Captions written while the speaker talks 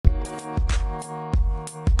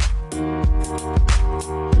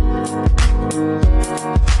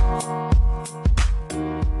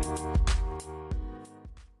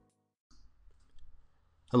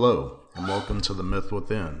Hello, and welcome to The Myth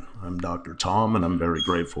Within. I'm Dr. Tom, and I'm very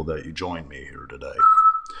grateful that you joined me here today.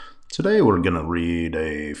 Today, we're going to read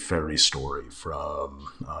a fairy story from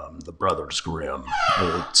the Brothers Grimm.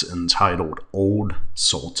 It's entitled Old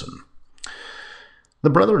Sultan. The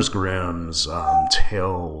Brothers Grimm's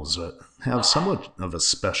tales have somewhat of a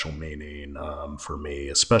special meaning for me,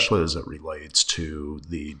 especially as it relates to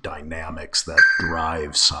the dynamics that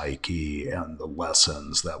drive psyche and the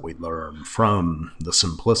lessons that we learn from the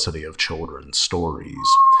simplicity of children's stories.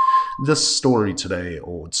 This story today,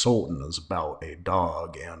 Old Sultan, is about a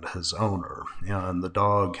dog and his owner, and the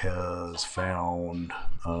dog has found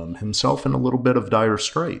himself in a little bit of dire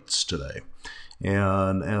straits today.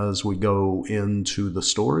 And as we go into the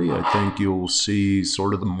story, I think you'll see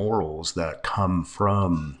sort of the morals that come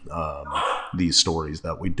from these stories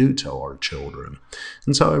that we do tell our children.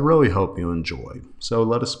 And so I really hope you enjoy. So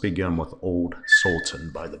let us begin with Old Sultan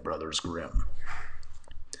by the Brothers Grimm.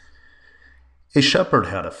 A shepherd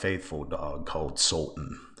had a faithful dog called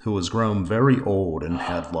Sultan, who was grown very old and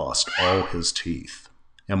had lost all his teeth.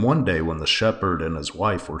 And one day when the shepherd and his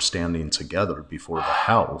wife were standing together before the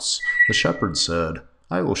house, the shepherd said,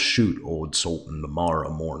 "I will shoot old Sultan tomorrow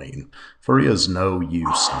morning, for he is no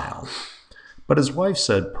use now." But his wife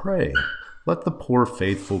said, "Pray, let the poor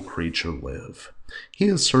faithful creature live. He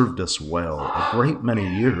has served us well a great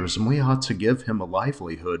many years, and we ought to give him a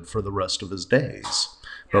livelihood for the rest of his days.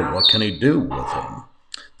 But what can he do with him?"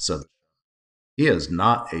 said he has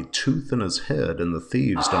not a tooth in his head, and the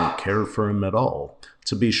thieves don't care for him at all.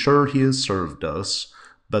 To be sure, he has served us,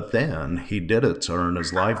 but then he did it to earn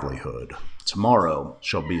his livelihood. Tomorrow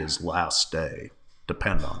shall be his last day.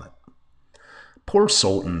 Depend on it. Poor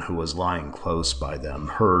Sultan, who was lying close by them,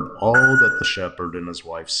 heard all that the shepherd and his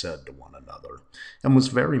wife said to one another, and was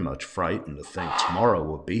very much frightened to think tomorrow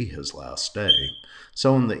would be his last day.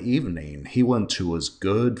 So in the evening he went to his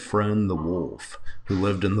good friend the wolf, who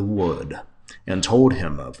lived in the wood, and told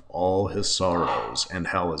him of all his sorrows and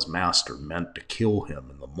how his master meant to kill him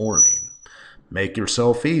in the morning. "Make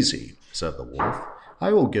yourself easy," said the wolf.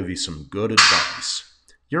 "I will give you some good advice.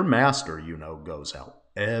 Your master, you know, goes out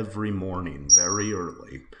every morning very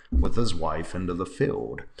early with his wife into the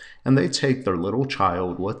field, and they take their little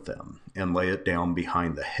child with them and lay it down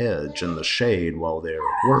behind the hedge in the shade while they are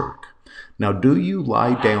at work. Now do you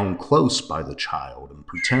lie down close by the child and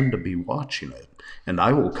pretend to be watching it, and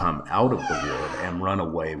I will come out of the wood and run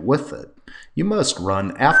away with it. You must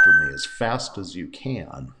run after me as fast as you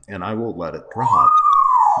can, and I will let it drop.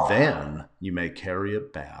 Then you may carry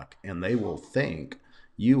it back, and they will think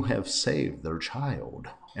you have saved their child,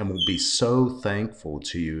 and will be so thankful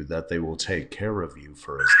to you that they will take care of you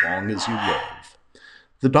for as long as you live."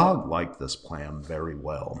 The dog liked this plan very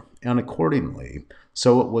well, and accordingly,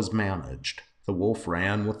 so it was managed. The wolf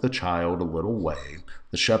ran with the child a little way.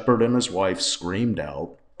 The shepherd and his wife screamed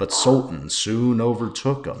out, but Sultan soon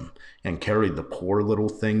overtook him and carried the poor little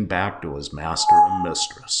thing back to his master and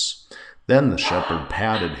mistress. Then the shepherd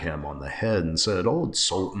patted him on the head and said, "Old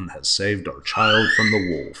Sultan has saved our child from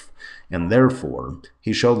the wolf, and therefore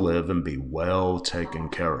he shall live and be well taken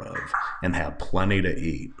care of, and have plenty to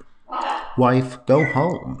eat. Wife, go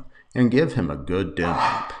home and give him a good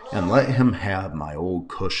dinner, and let him have my old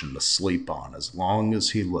cushion to sleep on as long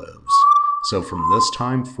as he lives." So from this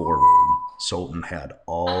time forward, Sultan had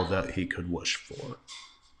all that he could wish for.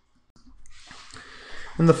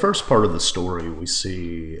 In the first part of the story, we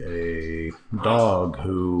see a dog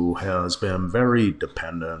who has been very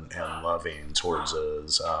dependent and loving towards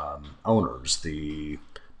his owners, the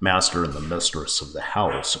master and the mistress of the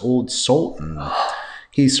house. Old Sultan,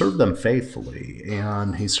 he served them faithfully,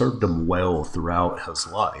 and he served them well throughout his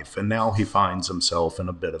life. And now he finds himself in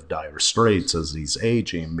a bit of dire straits as he's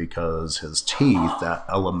aging, because his teeth, that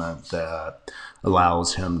element that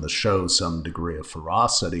allows him to show some degree of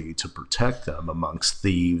ferocity to protect them amongst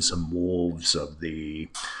thieves and wolves of the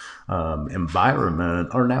environment,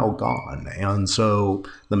 are now gone. And so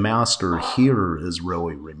the master here is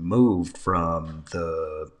really removed from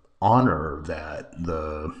the honor that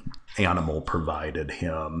the animal provided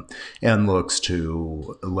him, and looks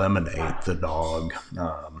to eliminate the dog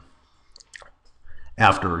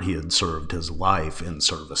after he had served his life in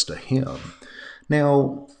service to him.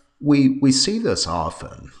 Now, we see this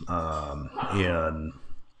often in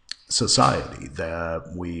society,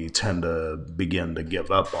 that we tend to begin to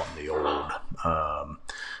give up on the old.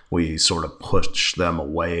 We sort of push them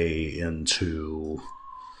away into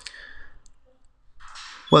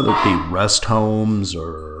whether it be rest homes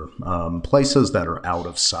or places that are out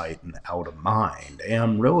of sight and out of mind.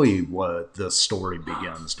 And really, what this story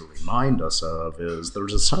begins to remind us of is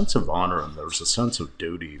there's a sense of honor and there's a sense of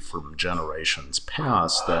duty from generations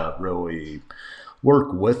past that really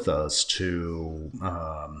work with us to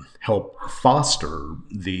help foster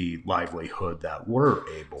the livelihood that we're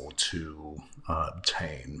able to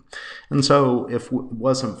obtain. And so, if it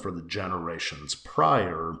wasn't for the generations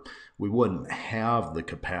prior, we wouldn't have the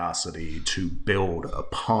capacity to build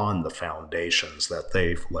upon the foundations that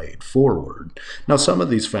they've laid forward. Now, some of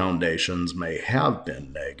these foundations may have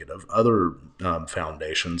been negative, other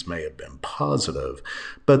foundations may have been positive,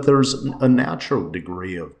 but there's a natural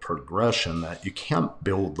degree of progression that you can't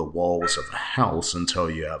build the walls of a house until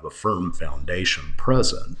you have a firm foundation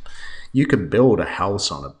present. You could build a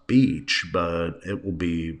house on a beach, but it will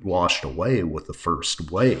be washed away with the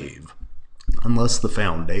first wave unless the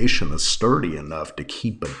foundation is sturdy enough to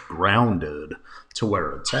keep it grounded to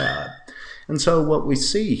where it's at. And so, what we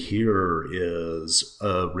see here is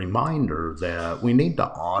a reminder that we need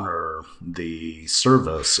to honor the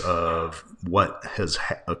service of what has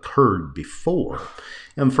occurred before.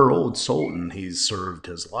 And for old Sultan, he's served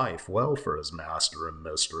his life well for his master and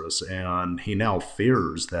mistress, and he now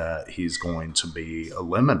fears that he's going to be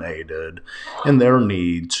eliminated in their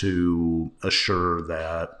need to assure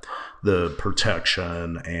that the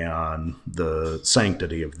protection and the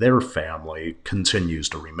sanctity of their family continues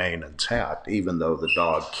to remain intact, even though the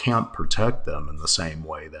dog can't protect them in the same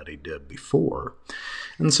way that he did before.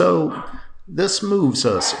 And so this moves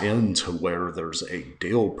us into where there's a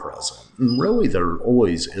deal present. And really, there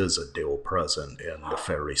always is a deal present in the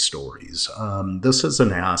fairy stories. This is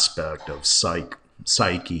an aspect of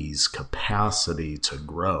psyche's capacity to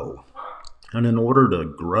grow. And in order to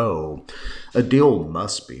grow, a deal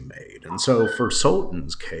must be made. And so for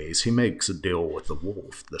Sultan's case, he makes a deal with the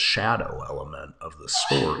wolf, the shadow element of the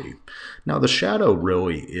story. Now, the shadow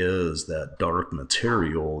really is that dark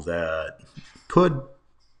material that could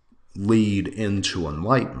lead into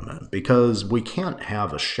enlightenment, because we can't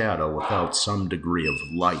have a shadow without some degree of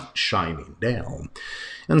light shining down.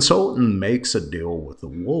 And Sultan makes a deal with the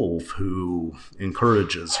wolf, who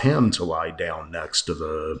encourages him to lie down next to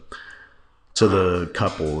the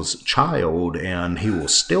couple's child, and he will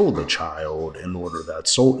steal the child in order that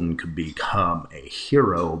Sultan could become a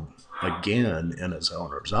hero again in his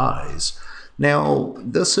owner's eyes. Now,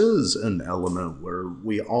 this is an element where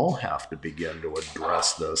we all have to begin to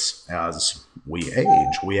address this as we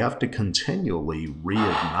age. We have to continually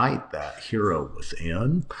reignite that hero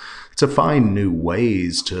within to find new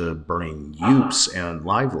ways to bring use and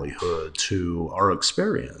livelihood to our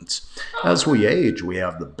experience. As we age, we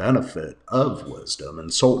have the benefit of wisdom,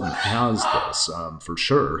 and Sultan has this for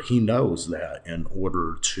sure. He knows that in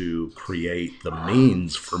order to create the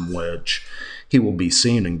means from which he will be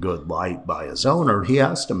seen in good light by his owner, he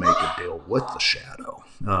has to make a deal with the shadow.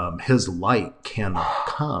 His light cannot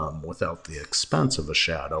come without the expense of a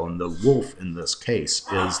shadow, and the wolf in this case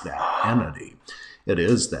is that entity. It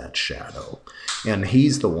is that shadow. And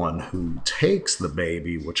he's the one who takes the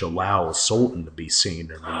baby, which allows Sultan to be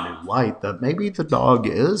seen in a new light, that maybe the dog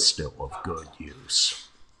is still of good use.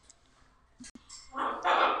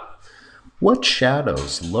 What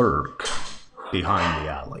shadows lurk behind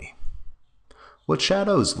the alley? What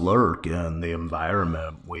shadows lurk in the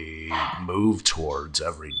environment we move towards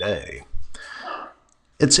every day?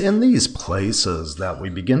 It's in these places that we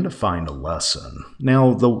begin to find a lesson.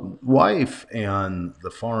 Now, the wife and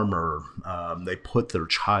the farmer, they put their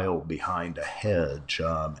child behind a hedge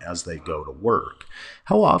as they go to work.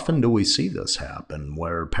 How often do we see this happen,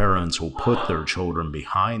 where parents will put their children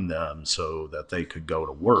behind them so that they could go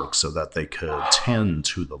to work, so that they could tend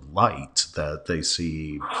to the light that they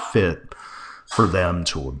see fit for them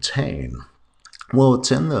to obtain? Well,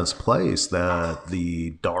 it's in this place that the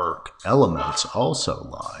dark elements also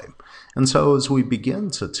lie. And so as we begin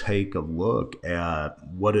to take a look at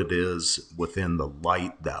what it is within the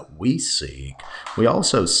light that we seek, we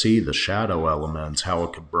also see the shadow elements, how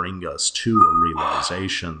it could bring us to a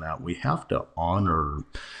realization that we have to honor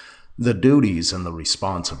the duties and the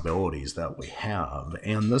responsibilities that we have.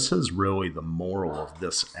 And this is really the moral of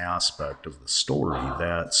this aspect of the story,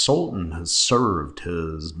 that Sultan has served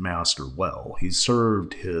his master well. He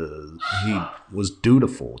was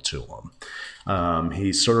dutiful to him.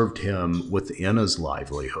 He served him within his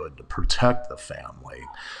livelihood to protect the family.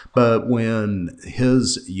 But when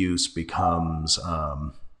his use becomes,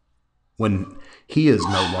 when he is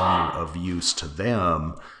no longer of use to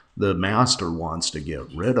them, the master wants to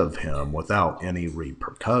get rid of him without any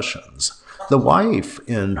repercussions. The wife,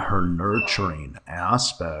 in her nurturing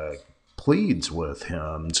aspect, pleads with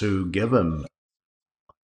him to give him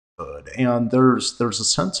And there's a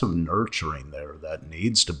sense of nurturing there that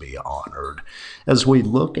needs to be honored as we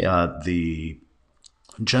look at the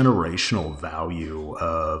generational value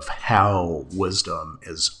of how wisdom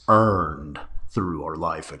is earned through our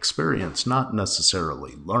life experience, not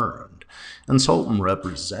necessarily learned. And Sultan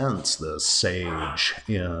represents this sage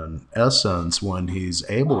in essence when he's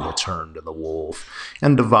able to turn to the wolf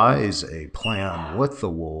and devise a plan with the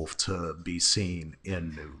wolf to be seen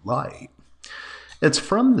in new light. It's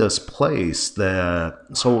from this place that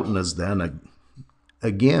Sultan is then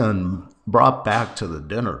again brought back to the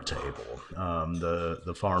dinner table.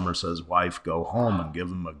 The farmer says, "Wife, go home and give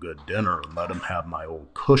him a good dinner and let him have my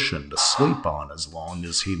old cushion to sleep on as long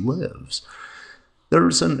as he lives."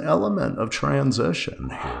 There's an element of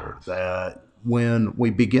transition here that when we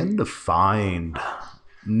begin to find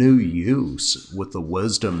new use with the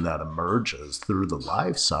wisdom that emerges through the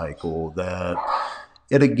life cycle, that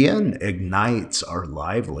it again ignites our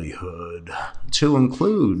livelihood to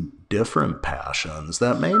include different passions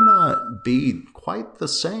that may not be quite the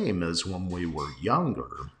same as when we were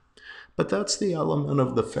younger. But that's the element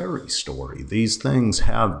of the fairy story. These things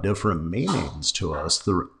have different meanings to us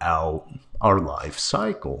throughout our life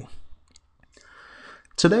cycle.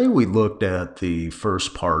 Today we looked at the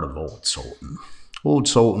first part of Old Sultan. Old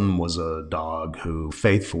Sultan was a dog who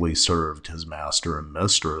faithfully served his master and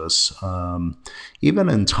mistress, even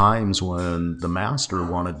in times when the master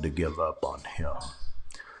wanted to give up on him.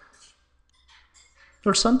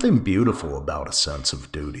 There's something beautiful about a sense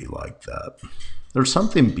of duty like that. There's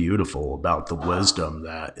something beautiful about the wisdom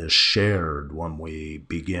that is shared when we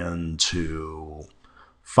begin to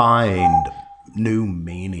find new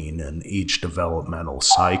meaning in each developmental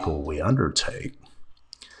cycle we undertake.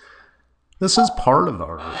 This is part of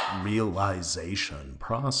our realization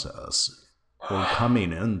process. We're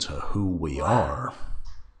coming into who we are.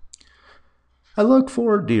 I look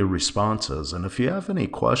forward to your responses, and if you have any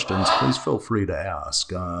questions, please feel free to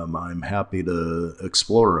ask. I'm happy to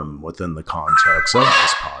explore them within the context of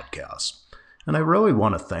this podcast. And I really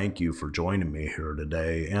want to thank you for joining me here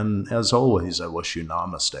today, and as always, I wish you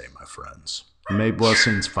namaste, my friends. May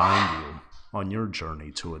blessings find you on your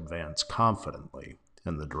journey to advance confidently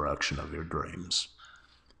in the direction of your dreams.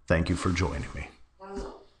 Thank you for joining me.